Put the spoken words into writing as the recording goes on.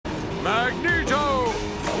Magneto,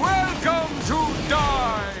 welcome to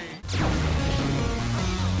die!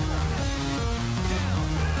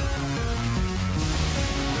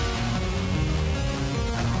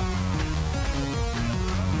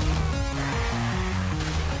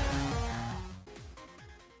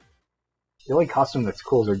 The only costume that's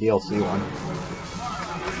cool is their DLC one.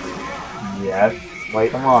 Yes.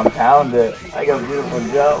 Wait, come on, pound it. I got Beautiful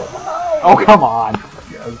Joe. Oh, come on!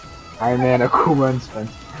 Yes. Iron Man, Akuma, and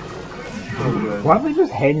Spencer. Why don't they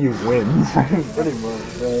just hand you wins? Pretty much,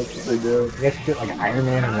 that's what they do. You guys should get like Iron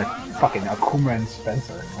Man and fucking Akuma and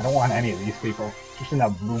Spencer. I don't want any of these people. Just in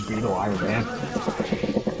that Blue Beetle Iron Man.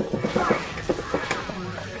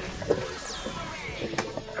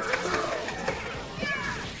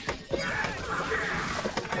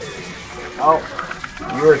 Oh,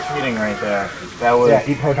 you were cheating right there. That was Yeah,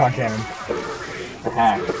 eat proton cannon. a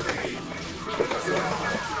hack.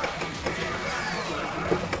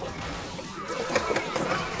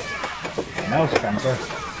 No, Spencer.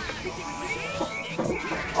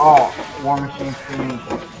 Oh, War Machine Queen.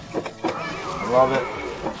 I love it.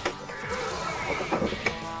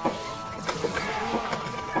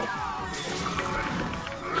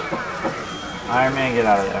 Iron Man, get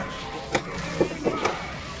out of there.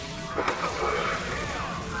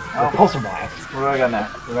 Oh, Pulsar Blast. What do I got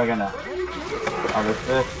next? What do I got next? Oh,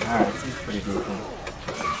 this? Alright, he's pretty decent.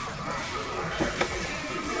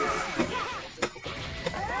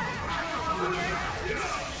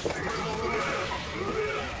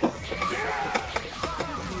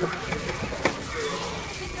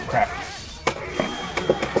 Crap.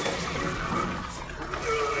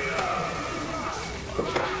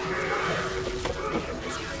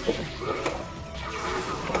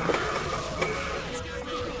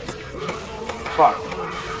 Fuck.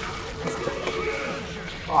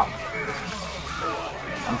 Fuck.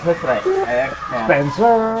 I'm pissed that I can't.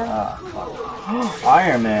 Spencer! Fuck.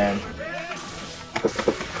 Iron Man.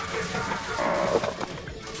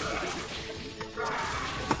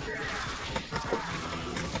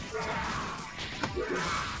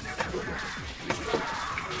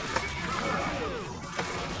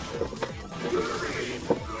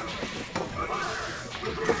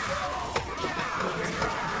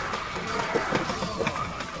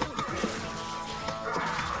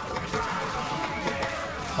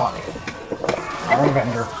 Fuck. Iron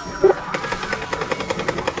Avenger.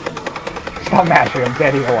 Stop mashing him,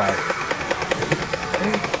 dead either way.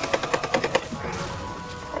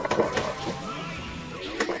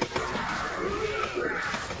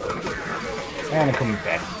 And it could be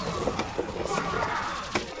dead.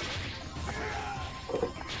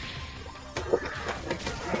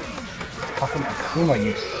 Fucking Akuma,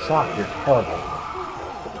 you suck, you're horrible.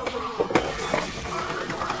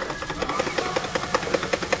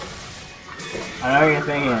 I know you're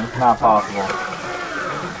thinking it's not possible.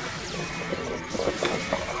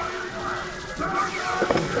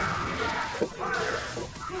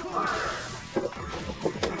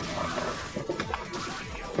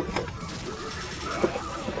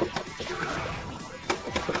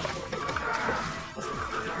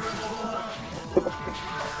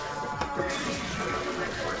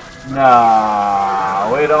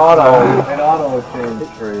 Nah, it auto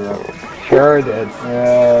changed for you. Sure it did.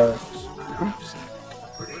 Yeah.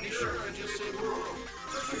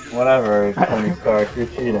 Whatever, Tony Stark, you're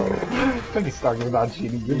cheating. Tony Stark is not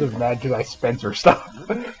cheating, you're just mad because I Spencer stuff.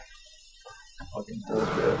 Fucking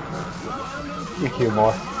bullshit. You cute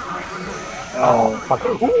more. Oh, Fuck.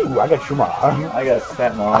 Ooh, I got Shuma. I got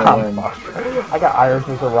Statman. I got Iron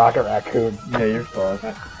Fist and Rocket Raccoon. Yeah, you're fucked.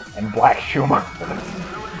 And Black Shuma.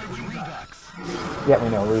 Yeah, we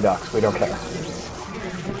know, Redux, we don't care.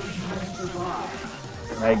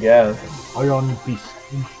 I guess. Iron Beast.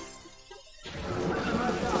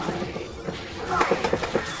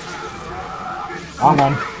 Wrong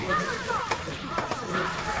one.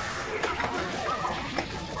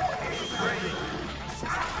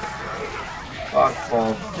 Fuck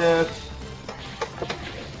bullshit.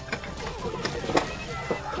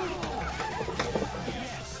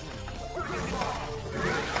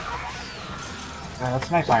 Yeah,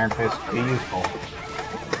 that's nice Iron Fist. Be useful.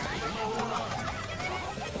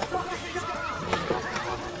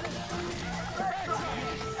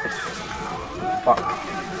 Fuck.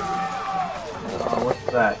 What's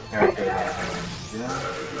that character? Yeah.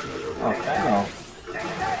 Oh, Thanos.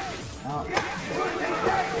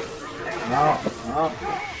 No.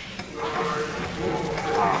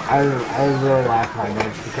 I really laughed my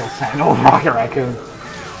legs because I know Rocket Raccoon.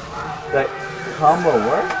 That combo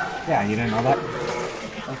worked? Yeah, you didn't know that?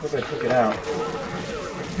 I think I took it out.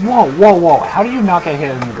 Whoa, whoa, whoa. How do you not get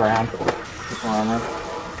hit in the ground? Armor.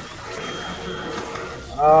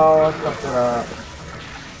 Oh, I fucked it up.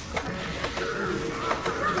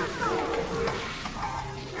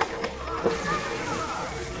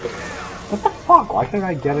 What the fuck? Why can't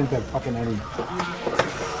I get into fucking any...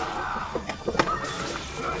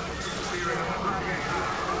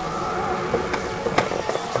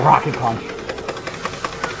 Rocket punch.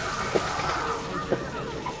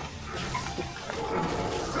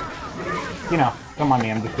 You know, don't mind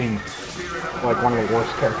me, I'm just being like one of the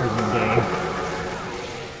worst characters in the game.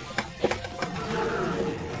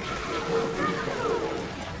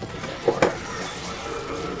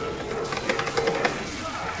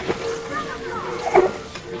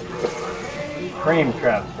 Frame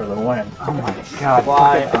traps for the win. Oh my god.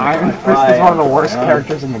 Why? Iron Fist is one of the worst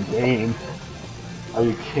characters in the game. Are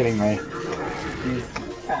you kidding me? He's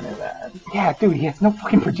kind of bad. Yeah, dude, he has no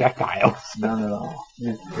fucking projectiles. None at all.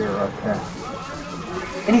 He's good, okay.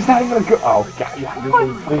 And he's not even a good. Oh god, yeah.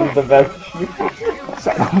 This is the best.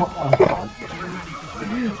 Oh god.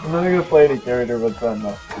 I'm not gonna play any character but Sun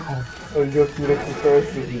though. Oh, you go Phoenix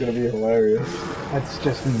first, this is gonna be hilarious. That's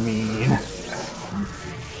just mean.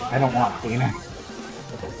 I don't want Phoenix.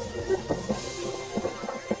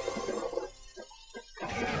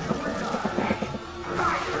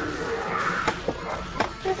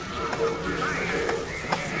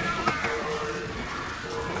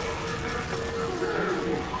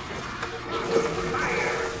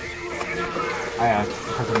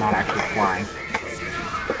 Because I'm not actually flying.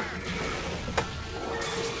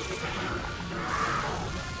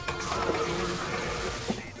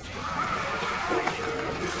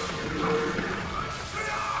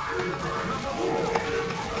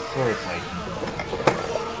 Seriously.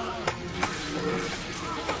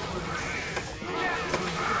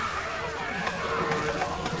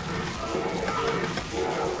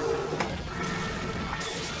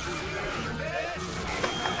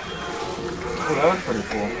 Oh, that was pretty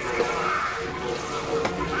cool.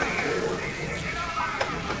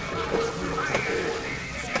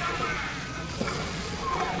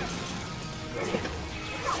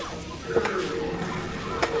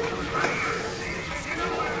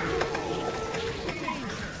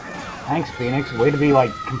 Thanks, Phoenix. Way to be,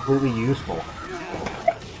 like, completely useful.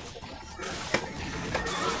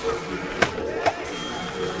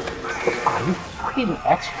 Ah, you fucking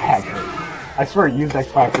X-Factor. I swear I used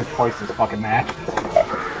X-Factor twice this fucking match.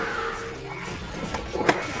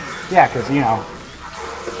 Yeah, because, you know,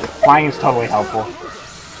 flying is totally helpful.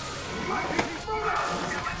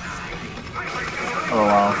 Oh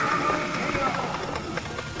wow.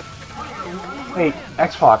 Hey,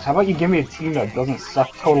 Xbox, how about you give me a team that doesn't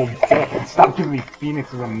suck total dick and stop giving me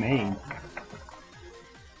Phoenix as a main?